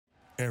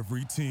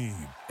Every team,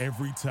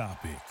 every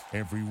topic,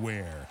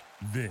 everywhere.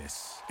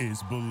 This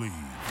is Believe.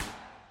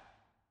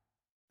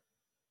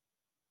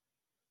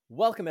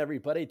 Welcome,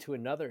 everybody, to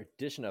another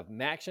edition of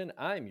Maction.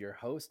 I'm your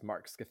host,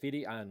 Mark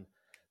Scafidi, on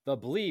the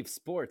Believe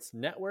Sports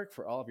Network.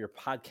 For all of your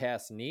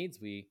podcast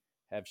needs, we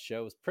have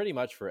shows pretty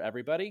much for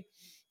everybody.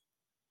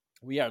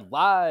 We are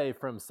live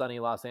from sunny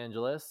Los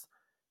Angeles,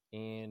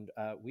 and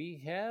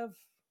we have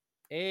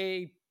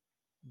a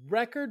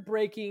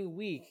record-breaking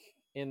week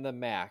in the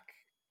MAC.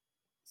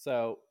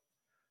 So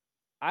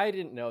I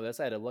didn't know this.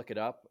 I had to look it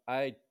up.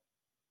 It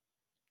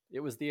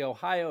was the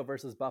Ohio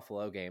versus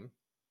Buffalo game.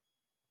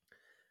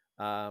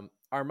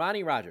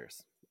 Armani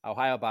Rogers,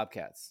 Ohio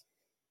Bobcats.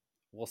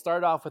 We'll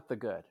start off with the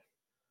good.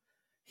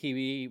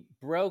 He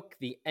broke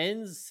the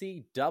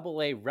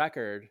NCAA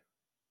record.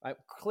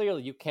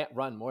 Clearly, you can't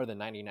run more than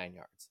 99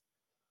 yards.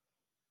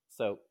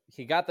 So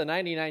he got the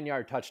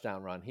 99-yard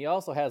touchdown run. He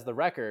also has the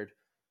record.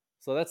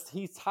 So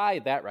he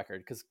tied that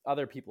record because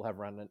other people have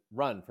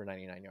run for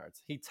 99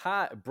 yards. He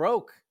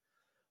broke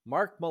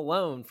Mark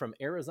Malone from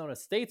Arizona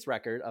State's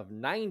record of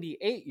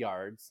 98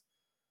 yards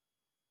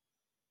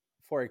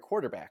for a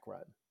quarterback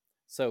run.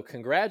 So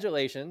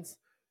congratulations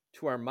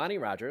to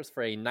Armani Rogers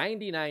for a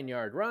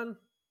 99-yard run.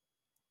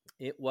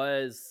 It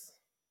was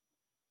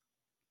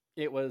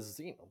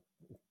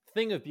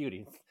thing of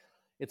beauty.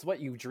 It's what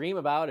you dream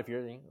about if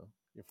you're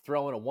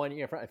throwing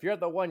if you're at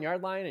the 1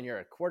 yard line and you're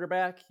a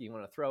quarterback, you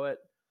want to throw it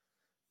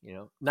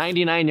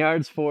 99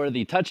 yards for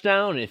the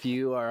touchdown. If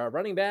you are a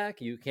running back,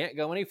 you can't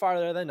go any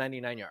farther than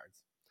 99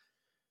 yards.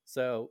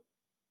 So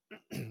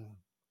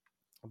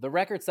the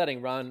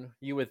record-setting run,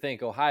 you would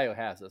think Ohio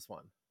has this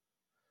one.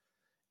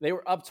 They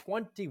were up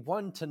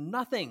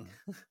 21-0.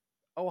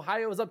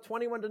 Ohio was up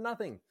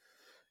 21-0.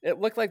 It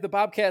looked like the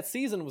Bobcats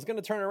season was going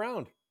to turn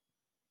around.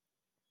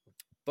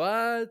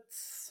 But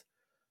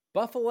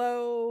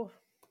Buffalo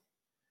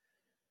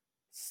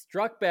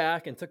struck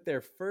back and took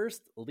their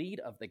first lead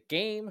of the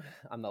game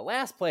on the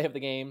last play of the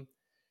game,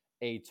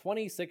 a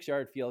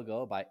 26-yard field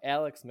goal by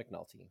Alex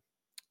McNulty.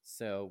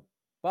 So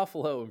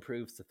Buffalo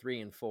improves to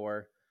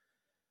 3-4.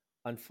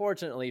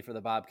 Unfortunately for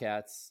the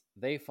Bobcats,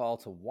 they fall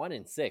to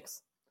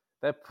 1-6.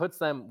 That puts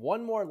them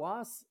one more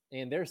loss,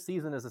 and their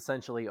season is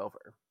essentially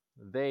over.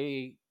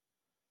 They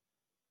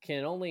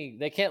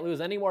can't lose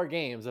any more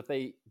games if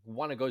they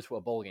want to go to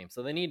a bowl game.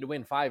 So they need to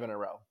win 5 in a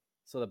row.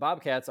 So the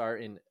Bobcats are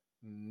in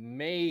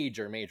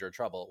major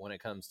trouble when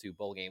it comes to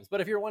bowl games.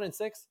 But if you're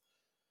 1-6,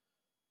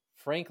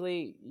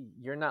 frankly,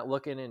 you're not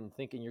looking and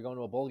thinking you're going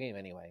to a bowl game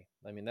anyway.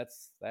 I mean,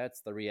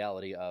 that's the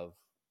reality of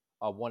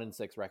a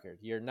 1-6 record.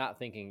 You're not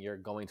thinking you're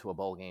going to a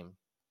bowl game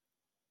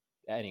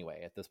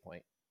anyway at this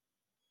point.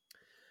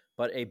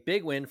 But a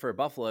big win for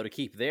Buffalo to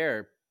keep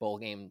their bowl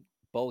game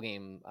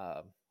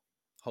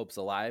hopes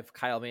alive.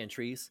 Kyle Van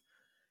Treese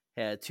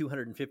had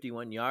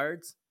 251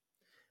 yards.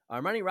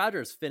 Armani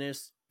Rogers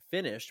finished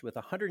with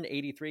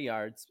 183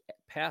 yards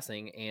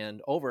passing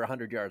and over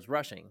 100 yards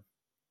rushing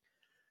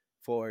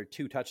for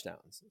 2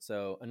 touchdowns.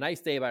 So a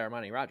nice day by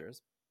Armani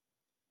Rogers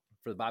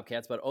for the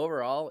Bobcats, but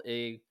overall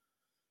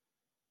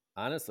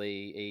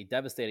honestly a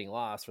devastating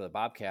loss for the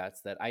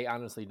Bobcats that I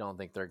honestly don't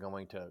think they're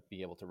going to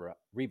be able to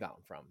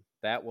rebound from.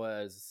 That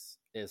was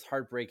as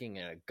heartbreaking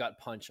and a gut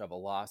punch of a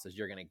loss as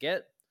you're going to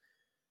get.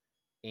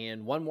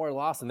 And one more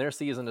loss and their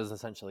season is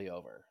essentially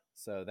over.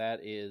 So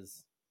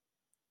that's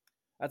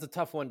a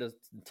tough one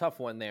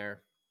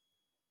there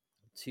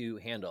to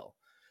handle.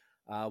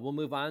 We'll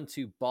move on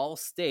to Ball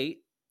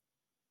State,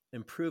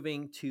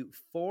 improving to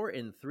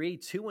 4-3,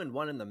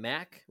 2-1 in the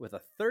MAC with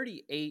a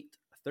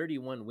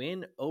 38-31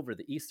 win over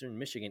the Eastern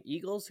Michigan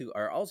Eagles, who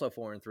are also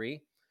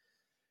 4-3.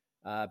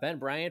 Ben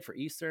Bryant for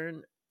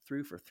Eastern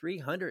threw for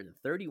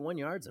 331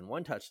 yards and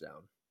 1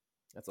 touchdown.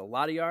 That's a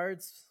lot of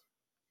yards.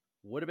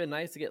 Would have been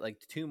nice to get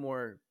like two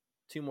more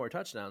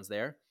touchdowns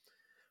there,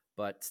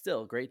 but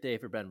still great day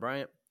for Ben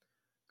Bryant.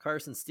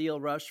 Carson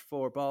Steele rushed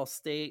for Ball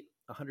State,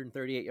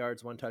 138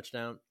 yards, 1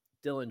 touchdown.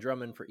 Dylan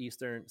Drummond for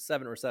Eastern,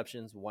 7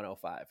 receptions,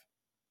 105.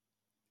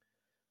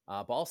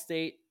 Ball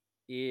State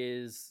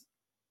is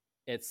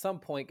at some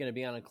point going to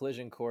be on a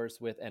collision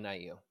course with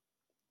NIU.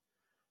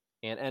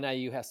 And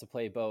NIU has to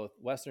play both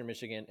Western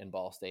Michigan and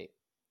Ball State.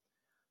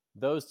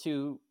 Those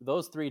 3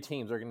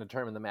 teams are going to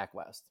determine the MAC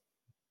West.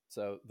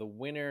 So the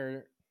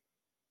winner,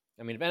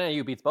 if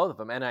NIU beats both of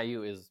them,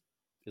 NIU is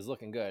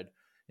looking good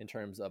in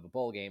terms of a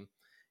bowl game.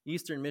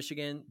 Eastern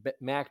Michigan,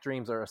 MAC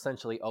dreams are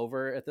essentially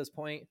over at this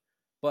point,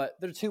 but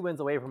they're 2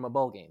 wins away from a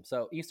bowl game.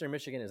 So Eastern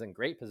Michigan is in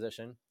great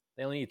position.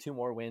 They only need 2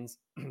 more wins.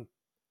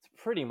 It's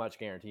pretty much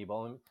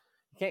guaranteeable. You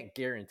can't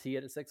guarantee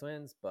it at 6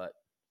 wins, but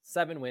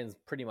 7 wins,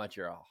 pretty much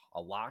you're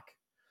a lock.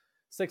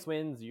 6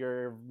 wins,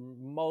 you're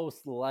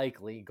most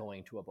likely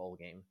going to a bowl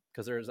game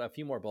because there's a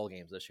few more bowl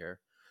games this year,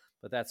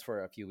 but that's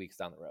for a few weeks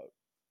down the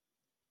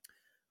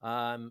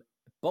road.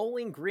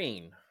 Bowling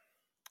Green.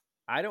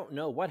 I don't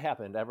know what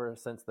happened ever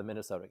since the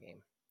Minnesota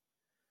game.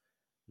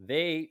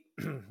 They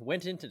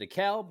went into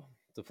DeKalb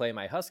to play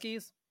my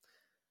Huskies.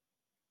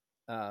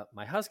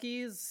 My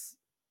Huskies,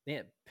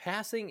 man,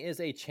 passing is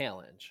a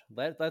challenge.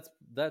 Let's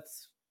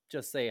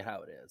just say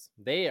how it is.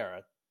 They are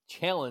a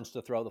challenge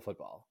to throw the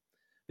football.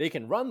 They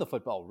can run the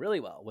football really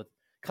well, with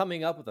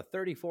coming up with a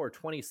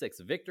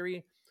 34-26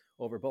 victory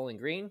over Bowling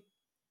Green.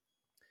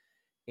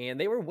 And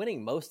they were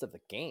winning most of the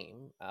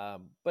game,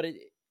 but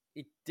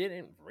it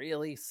didn't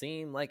really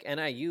seem like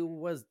NIU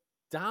was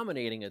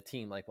dominating a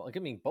team like, I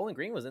mean, Bowling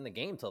Green was in the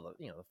game till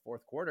the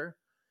fourth quarter.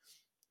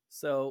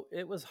 So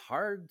it was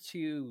hard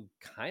to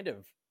kind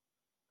of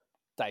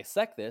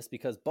dissect this,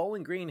 because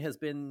Bowling Green has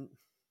been,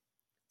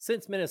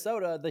 since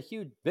Minnesota,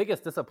 the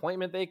biggest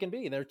disappointment they can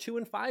be. They're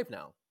 2-5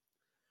 now,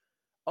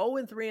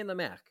 0-3 in the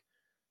MAC.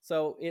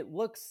 So it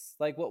looks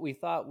like what we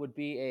thought would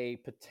be a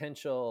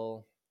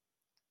potential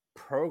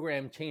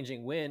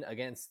program-changing win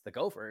against the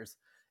Gophers.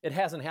 It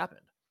hasn't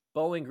happened.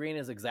 Bowling Green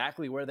is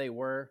exactly where they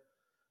were,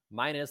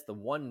 minus the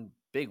one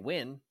big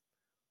win,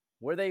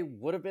 where they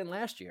would have been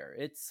last year.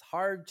 It's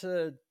hard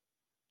to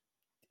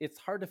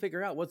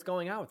figure out what's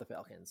going on with the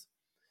Falcons.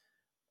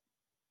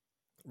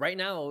 Right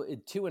now,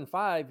 at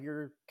 2-5,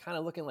 you're kind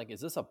of looking like,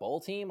 is this a bowl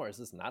team or is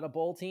this not a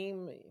bowl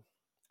team?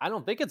 I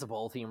don't think it's a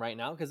bowl team right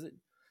now, because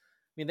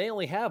they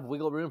only have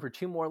wiggle room for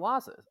two more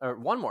losses, or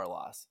one more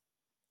loss.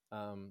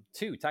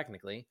 Two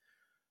technically.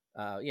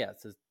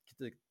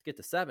 To get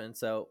to 7.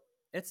 So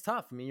it's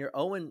tough. I mean, you're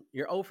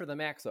 0 for the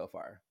MAC so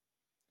far.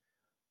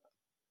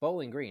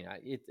 Bowling Green,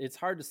 it's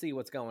hard to see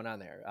what's going on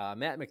there.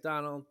 Matt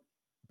McDonald,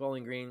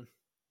 Bowling Green,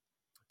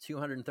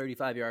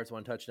 235 yards,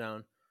 1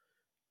 touchdown.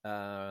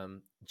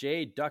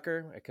 Jay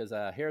Ducker, because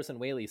Harrison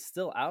Whaley's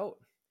still out.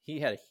 He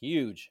had a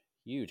huge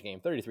game,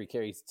 33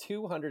 carries,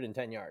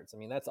 210 yards. I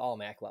mean, that's all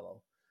MAC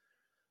level.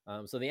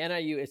 So the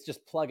NIU, it's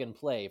just plug and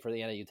play for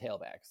the NIU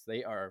tailbacks.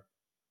 They are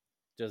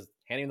just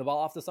handing the ball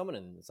off to someone,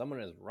 and someone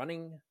is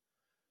running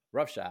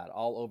roughshod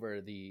all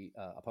over the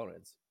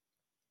opponents.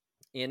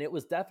 And it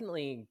was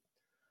definitely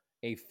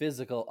a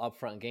physical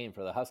upfront game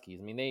for the Huskies.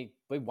 I mean, they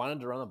wanted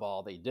to run the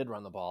ball. They did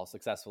run the ball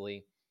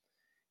successfully.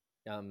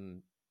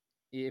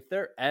 If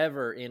they're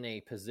ever in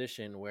a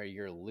position where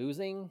you're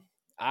losing,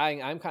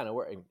 I'm kind of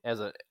worried as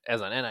an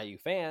NIU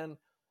fan,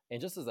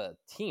 and just as a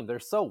team, they're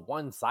so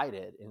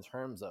one-sided in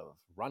terms of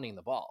running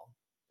the ball.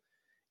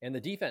 And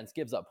the defense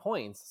gives up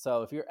points.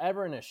 So if you're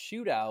ever in a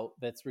shootout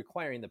that's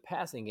requiring the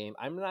passing game,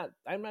 I'm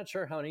not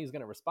sure how he's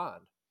going to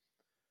respond,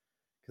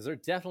 because they're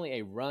definitely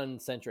a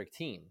run-centric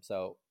team.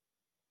 So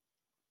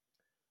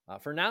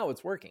for now,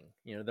 it's working.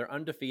 They're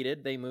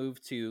undefeated. They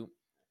moved to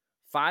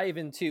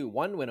 5-2,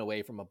 1 win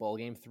away from a bowl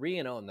game,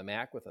 3-0 in the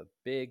MAC with a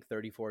big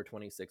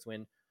 34-26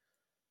 win.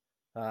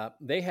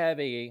 They have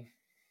it's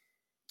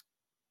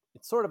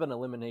sort of an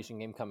elimination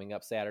game coming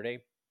up Saturday.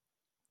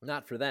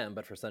 Not for them,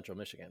 but for Central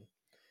Michigan.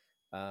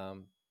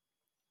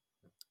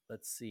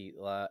 Let's see.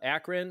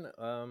 Akron,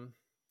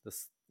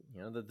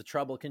 the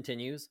trouble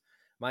continues.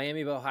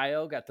 Miami of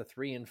Ohio got to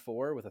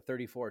 3-4 with a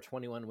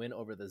 34-21 win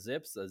over the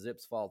Zips. The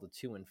Zips fall to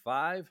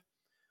 2-5.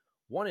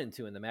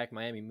 1-2 in the MAC.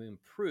 Miami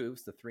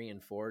improves to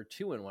 3-4,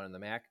 2-1 in the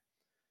MAC.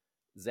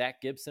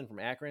 Zach Gibson from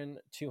Akron,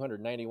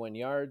 291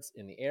 yards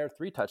in the air,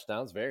 3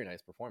 touchdowns. Very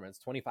nice performance,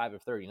 25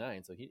 of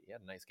 39. So he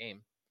had a nice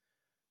game.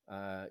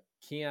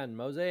 Keon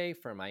Mose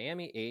from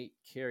Miami, 8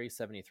 carries,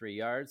 73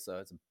 yards. So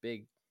it's a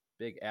big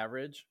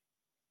average.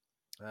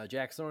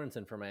 Jack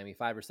Sorensen from Miami,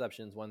 5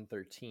 receptions,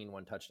 113,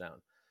 1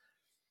 touchdown.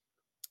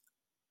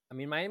 I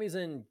mean, Miami's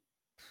in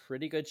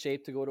pretty good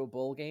shape to go to a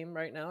bowl game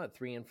right now at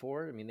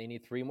 3-4. I mean, they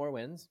need 3 more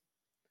wins.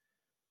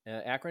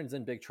 Akron's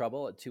in big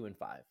trouble at 2-5.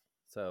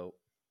 So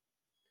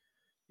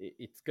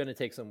it's going to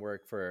take some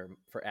work for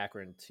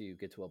Akron to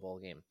get to a bowl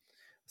game.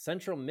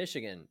 Central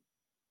Michigan,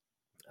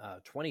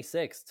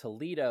 26,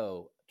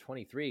 Toledo,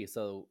 23.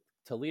 So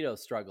Toledo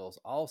struggles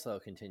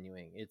also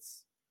continuing.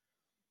 It's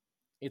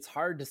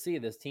hard to see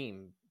this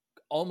team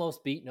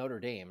almost beat Notre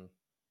Dame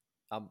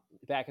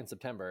back in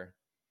September,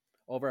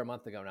 over a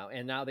month ago now,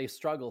 and now they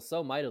struggle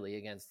so mightily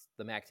against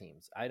the MAC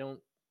teams. I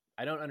don't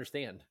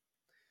understand.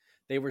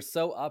 They were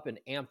so up and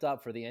amped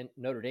up for the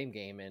Notre Dame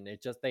game, and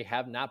they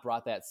have not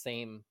brought that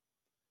same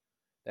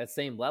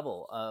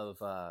level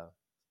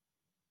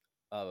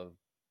of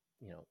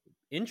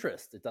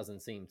interest, it doesn't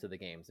seem, to the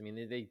games. I mean,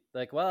 they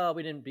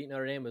we didn't beat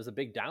Notre Dame. It was a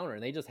big downer,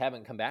 and they just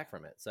haven't come back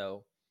from it.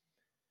 So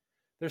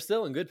they're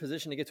still in good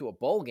position to get to a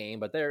bowl game,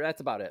 but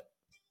that's about it.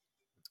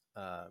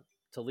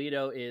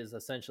 Toledo is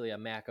essentially a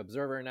MAC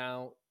observer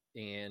now,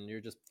 and you're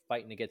just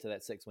fighting to get to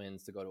that 6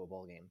 wins to go to a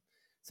bowl game.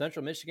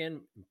 Central Michigan,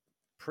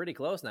 pretty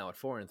close now at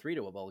 4-3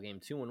 to a bowl game,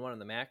 2-1 in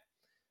the MAC.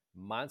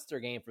 Monster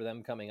game for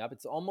them coming up.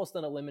 It's almost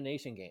an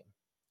elimination game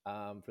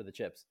for the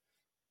Chips,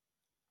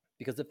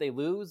 because if they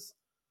lose,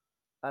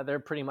 they're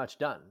pretty much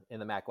done in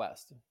the MAC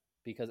West,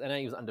 because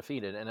NIU is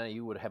undefeated, and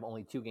NIU would have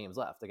only 2 games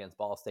left against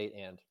Ball State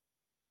and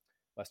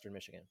Western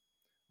Michigan.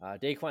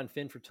 Daquan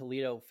Finn for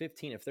Toledo,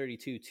 15 of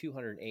 32,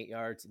 208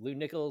 yards. Lou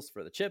Nichols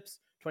for the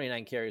Chips,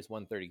 29 carries,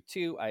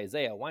 132.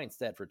 Isaiah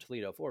Weinstead for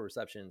Toledo, 4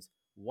 receptions,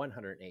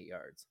 108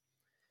 yards.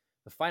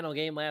 The final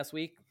game last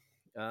week,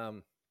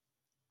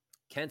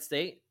 Kent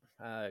State,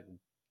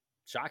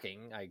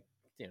 shocking,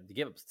 to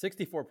give up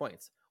 64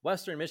 points.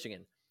 Western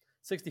Michigan,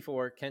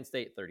 64, Kent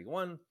State,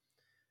 31.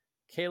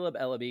 Caleb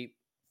Ellaby,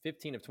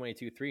 15 of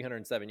 22,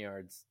 307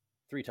 yards,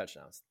 3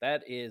 touchdowns.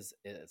 That is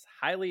as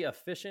highly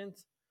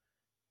efficient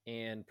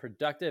and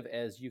productive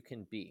as you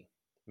can be.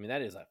 I mean,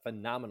 that is a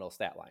phenomenal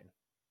stat line.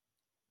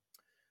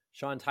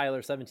 Sean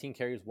Tyler, 17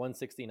 carries,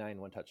 169,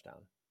 1 touchdown.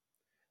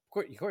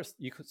 Of course,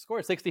 you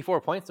score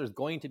 64 points. There's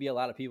going to be a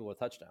lot of people with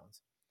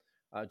touchdowns.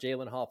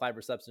 Jalen Hall, 5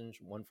 receptions,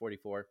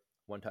 144,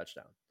 1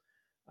 touchdown.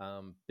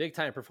 Big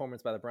time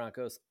performance by the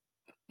Broncos.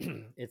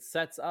 It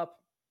sets up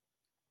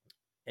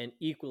an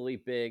equally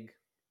big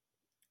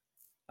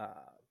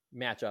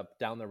matchup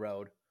down the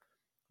road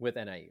with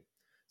NIU.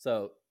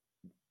 So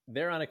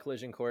they're on a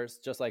collision course,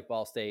 just like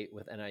Ball State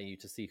with NIU,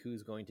 to see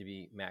who's going to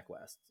be MAC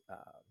West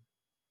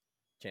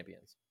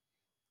champions.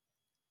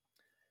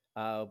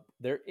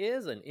 There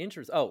is an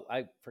interest. Oh,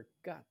 I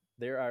forgot.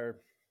 There are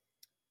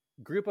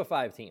group of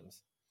 5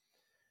 teams.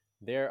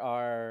 There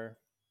are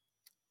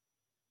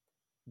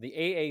the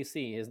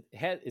AAC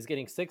is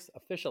getting 6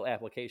 official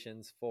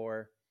applications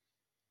for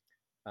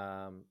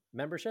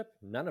membership.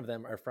 None of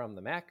them are from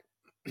the MAC.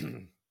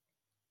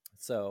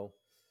 So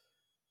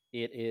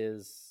it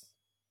is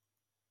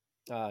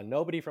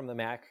nobody from the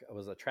MAC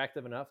was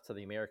attractive enough to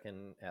the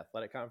American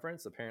Athletic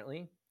Conference,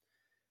 apparently.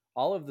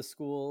 All of the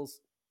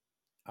schools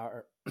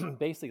are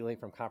basically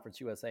from Conference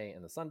USA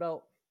and the Sun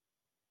Belt.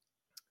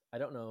 I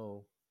don't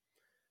know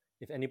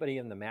if anybody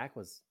in the MAC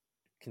was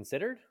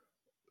considered,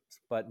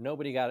 but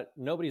nobody got it.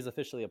 Nobody's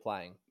officially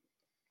applying.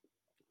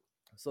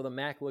 So the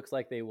MAC looks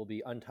like they will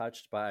be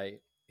untouched by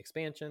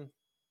expansion,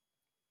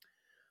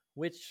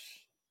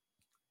 which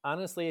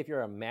honestly, if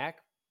you're a MAC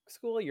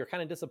school, you're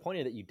kind of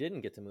disappointed that you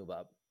didn't get to move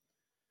up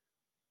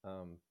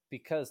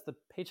because the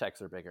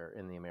paychecks are bigger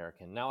in the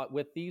American. Now,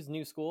 with these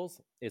new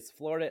schools, it's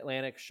Florida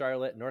Atlantic,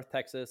 Charlotte, North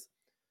Texas,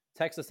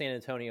 Texas San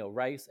Antonio,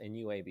 Rice, and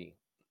UAB.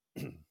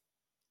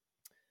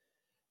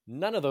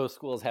 None of those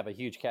schools have a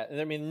huge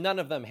I mean, none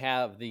of them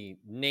have the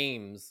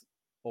names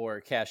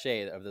or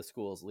cachet of the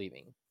schools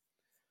leaving.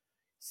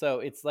 So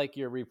it's like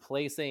you're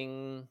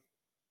replacing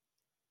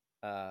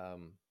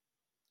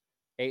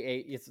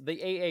it's the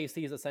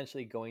AAC is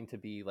essentially going to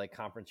be like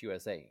Conference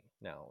USA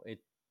now.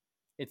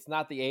 It's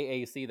not the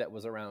AAC that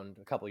was around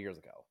a couple years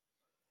ago.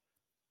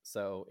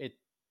 So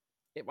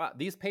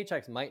these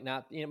paychecks might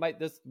not,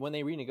 when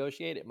they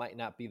renegotiate, it might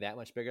not be that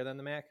much bigger than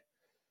the MAC.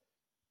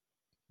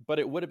 But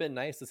it would have been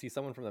nice to see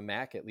someone from the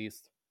MAC at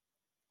least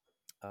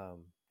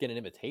get an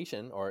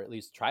invitation or at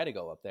least try to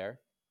go up there,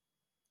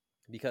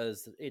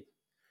 because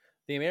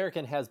the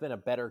American has been a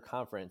better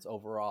conference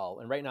overall.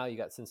 And right now you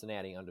got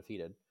Cincinnati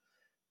undefeated.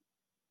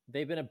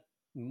 They've been a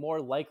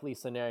more likely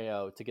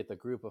scenario to get the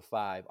group of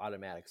 5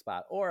 automatic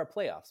spot or a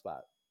playoff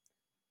spot.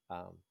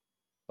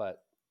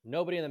 But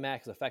nobody in the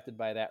MAC is affected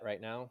by that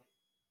right now.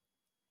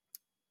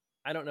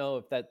 I don't know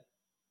if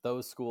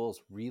those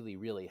schools really,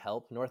 really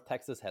help. North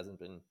Texas hasn't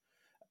been.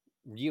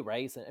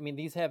 Rice. I mean,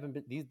 these haven't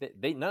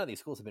been. None of these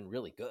schools have been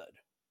really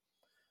good.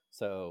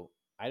 So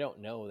I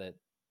don't know that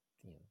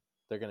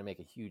they're going to make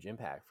a huge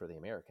impact for the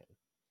American.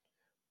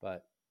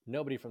 But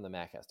nobody from the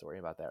MAC has to worry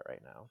about that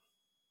right now.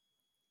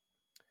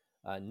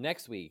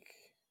 Next week,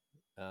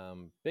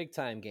 big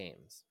time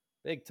games.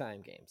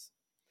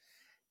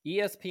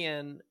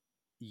 ESPN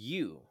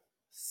U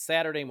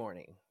Saturday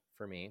morning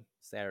for me.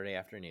 Saturday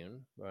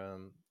afternoon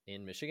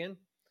in Michigan.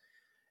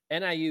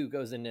 NIU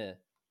goes into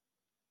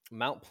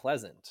Mount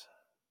Pleasant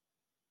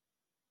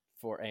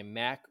for a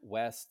MAC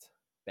West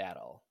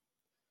battle.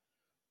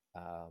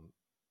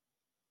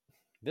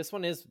 This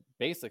one is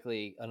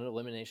basically an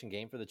elimination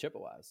game for the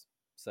Chippewas.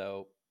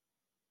 So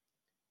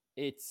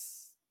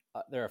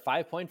they're a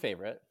 5-point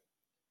favorite.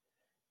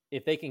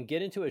 If they can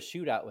get into a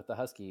shootout with the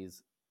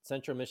Huskies,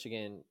 Central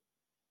Michigan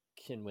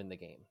can win the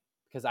game,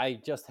 because I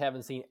just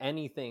haven't seen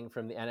anything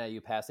from the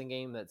NIU passing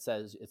game that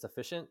says it's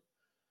efficient,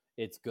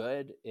 it's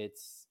good,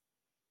 it's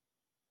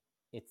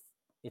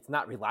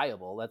not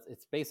reliable.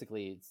 It's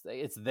basically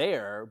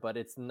there, but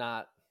it's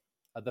not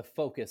the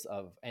focus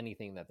of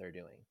anything that they're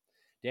doing.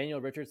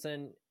 Daniel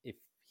Richardson, if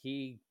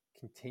he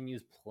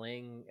continues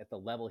playing at the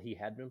level he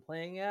had been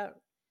playing at,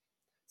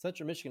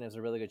 Central Michigan has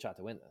a really good shot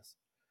to win this.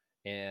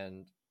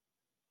 And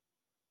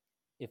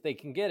if they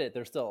can get it,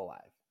 they're still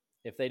alive.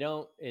 If they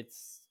don't,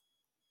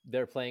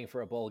 they're playing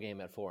for a bowl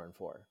game at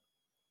 4-4.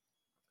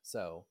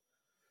 So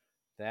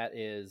that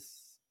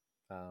is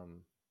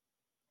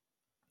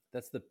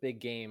that's the big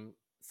game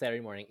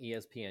Saturday morning,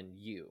 ESPN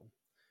U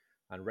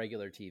on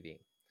regular TV.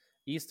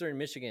 Eastern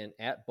Michigan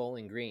at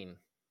Bowling Green,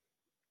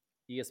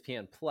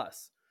 ESPN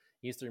Plus.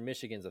 Eastern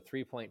Michigan's a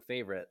 3-point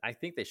favorite. I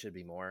think they should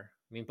be more.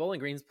 I mean, Bowling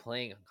Green's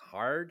playing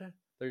hard.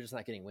 They're just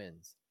not getting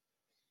wins.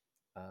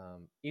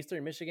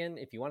 Eastern Michigan,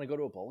 if you want to go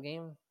to a bowl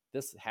game,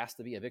 this has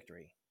to be a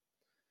victory.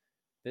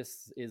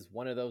 This is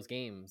one of those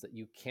games that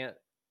you can't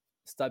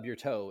stub your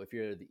toe if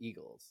you're the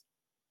Eagles.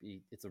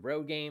 It's a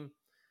road game.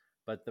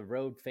 But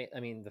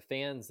the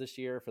fans this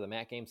year for the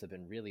MAC games have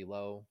been really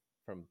low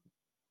from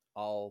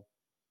all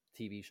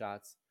TV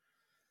shots.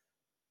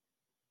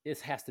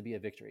 This has to be a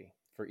victory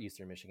for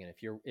Eastern Michigan.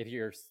 If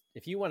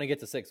you want to get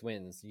to 6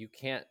 wins, you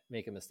can't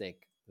make a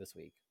mistake this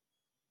week.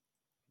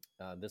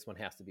 This one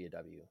has to be a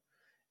W.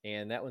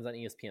 and that one's on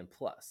ESPN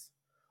Plus.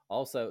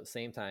 Also,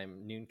 same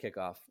time, noon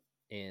kickoff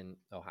in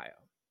Ohio.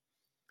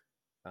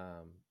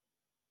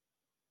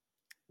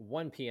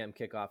 1 p.m.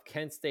 kickoff,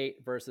 Kent State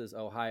versus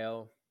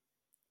Ohio.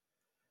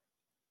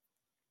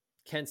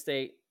 Kent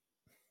State,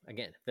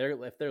 again,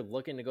 if they're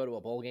looking to go to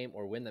a bowl game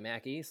or win the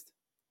MAC East,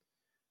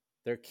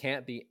 there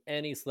can't be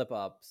any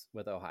slip-ups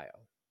with Ohio.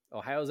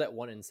 Ohio's at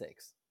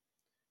 1-6.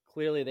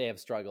 Clearly, they have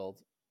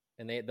struggled,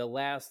 and the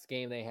last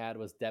game they had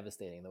was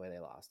devastating the way they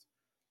lost.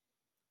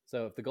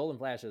 So if the Golden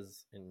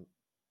Flashes and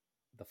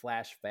the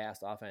Flash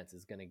Fast offense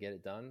is going to get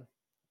it done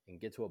and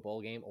get to a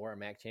bowl game or a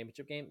MAC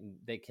championship game,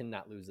 they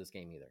cannot lose this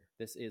game either.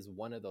 This is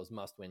one of those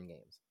must-win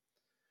games.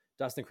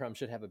 Dustin Crum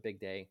should have a big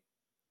day.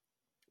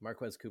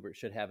 Marquez Cooper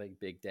should have a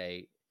big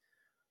day.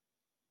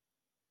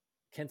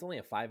 Kent's only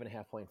a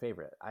 5.5-point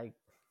favorite.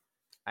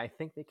 I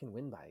think they can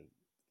win by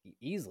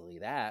easily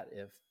that.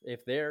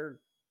 If they're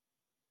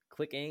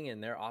clicking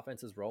and their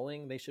offense is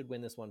rolling, they should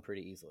win this one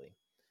pretty easily.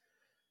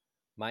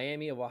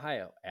 Miami of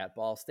Ohio at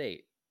Ball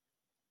State,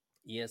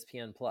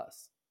 ESPN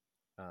Plus.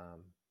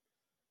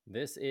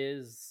 This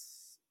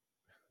is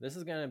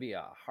going to be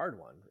a hard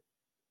one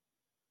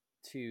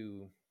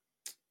to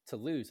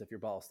lose if you're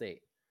Ball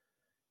State,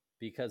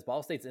 because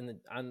Ball State's in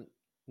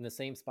the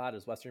same spot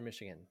as Western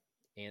Michigan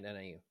and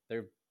NIU.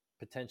 They're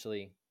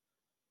potentially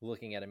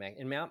looking at a MAC,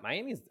 and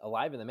Miami's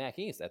alive in the MAC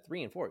East at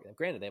 3-4.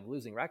 Granted, they have a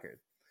losing record,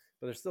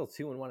 but they're still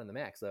 2-1 in the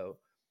MAC. So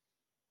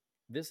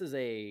this is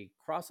a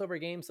crossover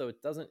game, so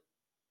it doesn't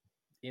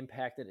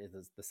impact it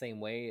the same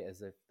way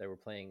as if they were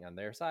playing on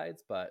their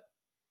sides. But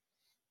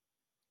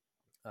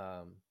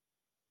I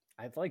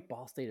like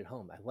Ball State at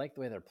home. I like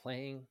the way they're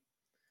playing.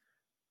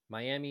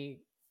 Miami,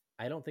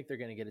 I don't think they're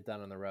going to get it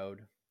done on the road.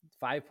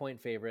 5-point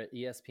favorite,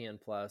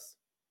 ESPN Plus,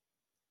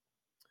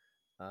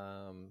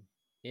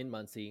 in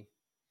Muncie.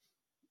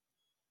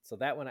 So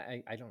that one,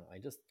 I don't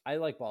know. I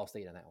like Ball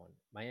State on that one.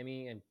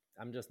 Miami, and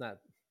I'm just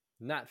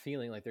not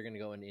feeling like they're going to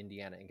go into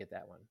Indiana and get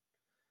that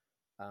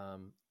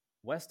one.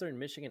 Western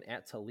Michigan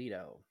at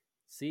Toledo,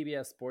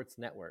 CBS Sports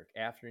Network,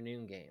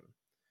 afternoon game.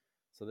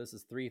 So this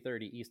is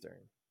 3:30 Eastern.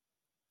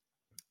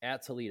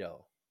 At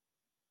Toledo.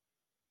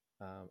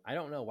 I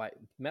don't know why.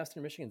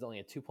 Western Michigan's only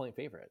a 2-point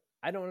favorite.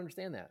 I don't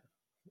understand that.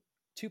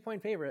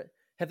 2-point favorite.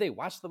 Have they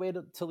watched the way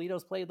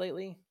Toledo's played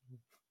lately?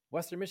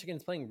 Western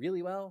Michigan's playing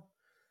really well.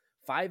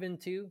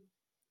 5-2,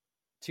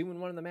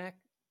 2-1 in the MAC.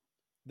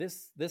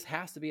 This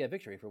has to be a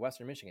victory for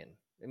Western Michigan.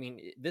 I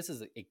mean, this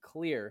is a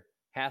clear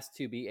has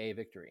to be a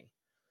victory,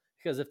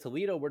 because if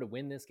Toledo were to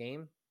win this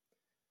game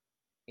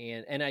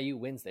and NIU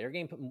wins their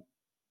game,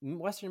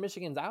 Western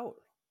Michigan's out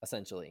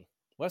essentially.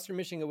 Western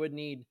Michigan would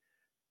need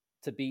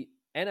to beat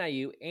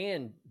NIU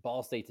and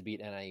Ball State to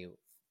beat NIU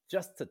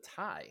just to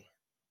tie.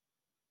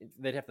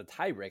 They'd have the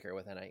tiebreaker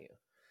with NIU.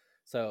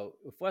 So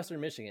if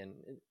Western Michigan,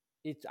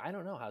 I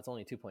don't know how it's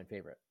only a 2-point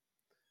favorite.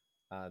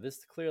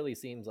 This clearly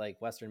seems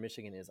like Western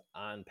Michigan is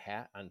on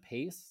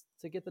pace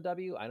to get the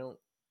W. I don't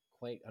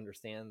quite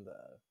understand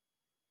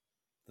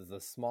the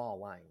small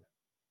line.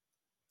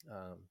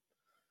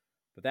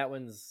 But that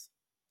one's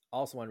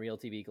also on Real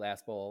TV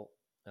Glass Bowl,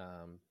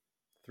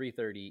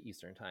 3:30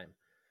 Eastern time.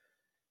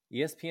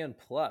 ESPN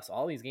Plus,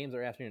 all these games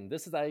are afternoon.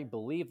 This is, I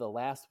believe, the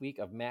last week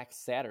of MAC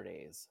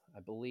Saturdays.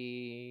 I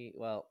believe,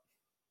 well,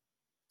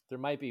 there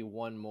might be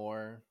one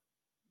more.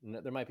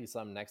 There might be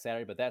some next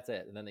Saturday, but that's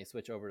it. And then they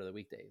switch over to the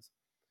weekdays.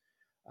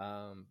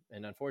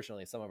 And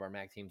unfortunately, some of our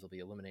MAC teams will be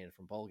eliminated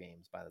from bowl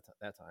games by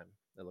that time,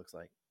 it looks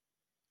like.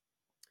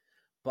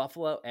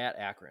 Buffalo at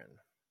Akron.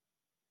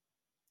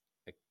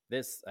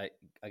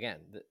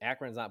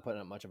 Akron's not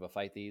putting up much of a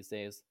fight these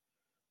days.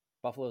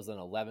 Buffalo's an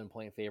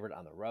 11-point favorite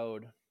on the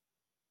road.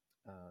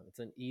 It's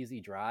an easy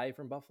drive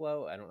from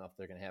Buffalo. I don't know if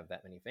they're going to have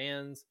that many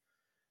fans,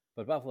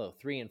 but Buffalo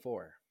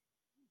 3-4.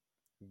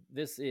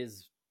 This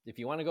is, if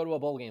you want to go to a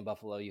bowl game,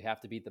 Buffalo, you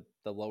have to beat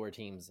the lower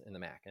teams in the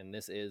MAC, and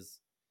this is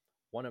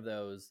one of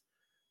those.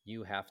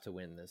 You have to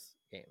win this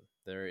game.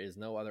 There is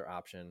no other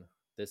option.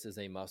 This is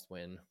a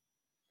must-win.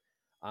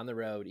 On the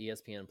road,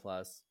 ESPN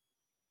Plus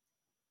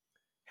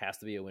has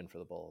to be a win for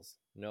the Bulls.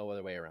 No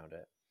other way around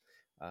it.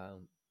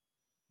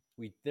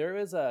 There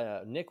is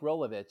a Nick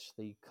Rolovich,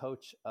 the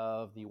coach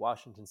of the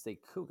Washington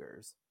State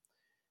Cougars,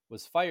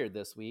 was fired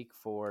this week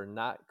for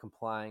not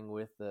complying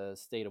with the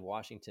state of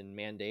Washington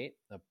mandate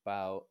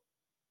about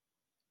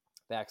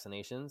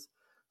vaccinations.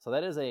 So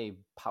that is a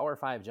Power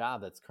 5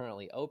 job that's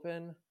currently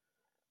open,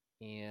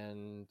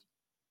 and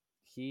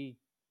he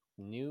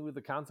knew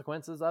the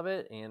consequences of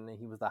it, and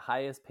he was the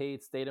highest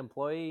paid state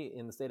employee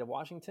in the state of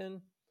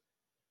Washington.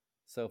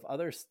 So if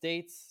other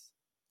states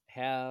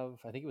have,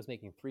 I think he was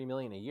making $3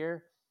 million a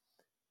year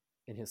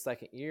in his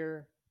second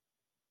year.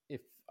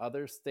 If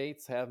other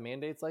states have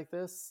mandates like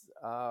this,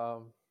 I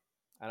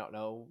don't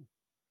know,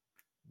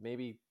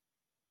 maybe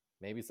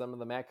some of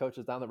the MAC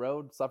coaches down the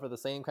road suffer the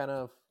same kind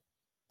of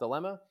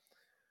dilemma,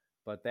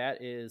 but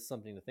that is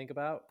something to think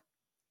about,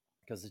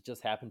 because it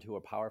just happened to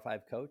a Power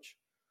 5 coach.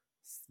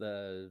 It's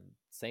the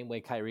same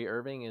way Kyrie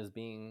Irving is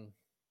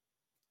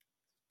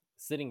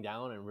sitting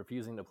down and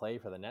refusing to play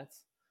for the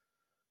Nets.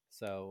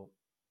 So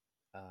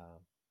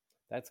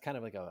That's kind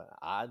of like an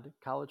odd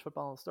college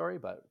football story,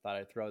 but thought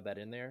I'd throw that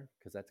in there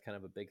because that's kind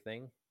of a big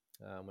thing.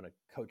 When a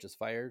coach is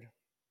fired,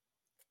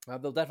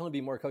 there'll definitely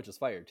be more coaches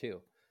fired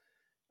too.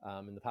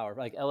 In the power,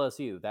 like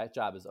LSU, that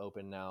job is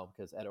open now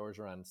because Ed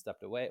Orgeron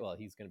stepped away. Well,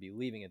 he's going to be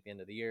leaving at the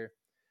end of the year.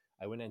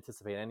 I wouldn't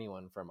anticipate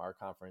anyone from our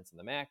conference in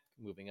the MAC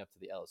moving up to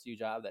the LSU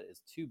job. That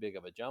is too big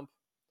of a jump.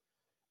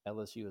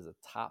 LSU is a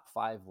top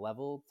 5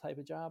 level type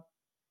of job.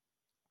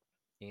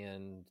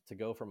 And to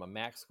go from a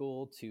MAC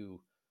school to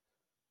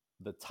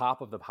the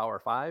top of the Power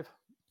 5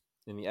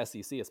 in the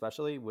SEC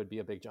especially would be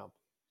a big jump.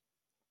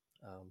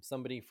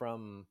 Somebody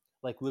from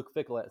like Luke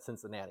Fickell at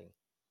Cincinnati,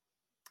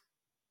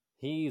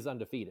 he's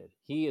undefeated.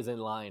 He is in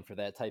line for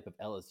that type of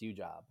LSU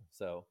job.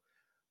 So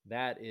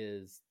that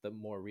is the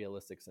more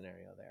realistic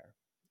scenario there.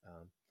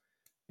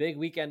 Big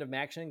weekend of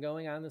action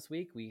going on this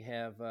week. We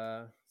have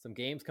some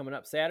games coming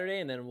up Saturday,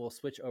 and then we'll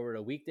switch over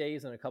to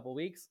weekdays in a couple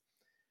weeks.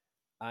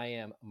 I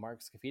am Mark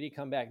Scafidi.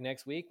 Come back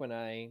next week when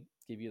I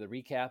give you the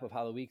recap of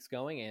how the week's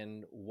going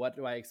and what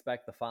do I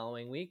expect the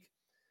following week.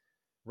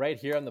 Right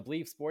here on the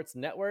Believe Sports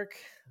Network.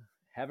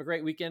 Have a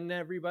great weekend,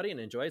 everybody, and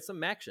enjoy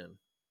some action.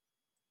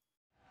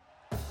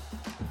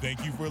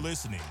 Thank you for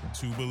listening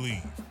to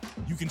Believe.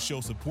 You can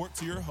show support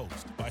to your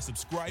host by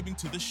subscribing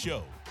to the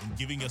show and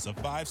giving us a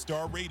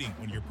 5-star rating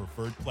on your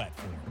preferred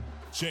platform.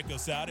 Check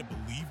us out at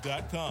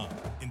Believe.com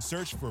and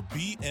search for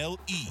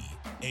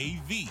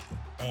BLEAV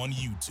on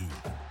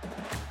YouTube.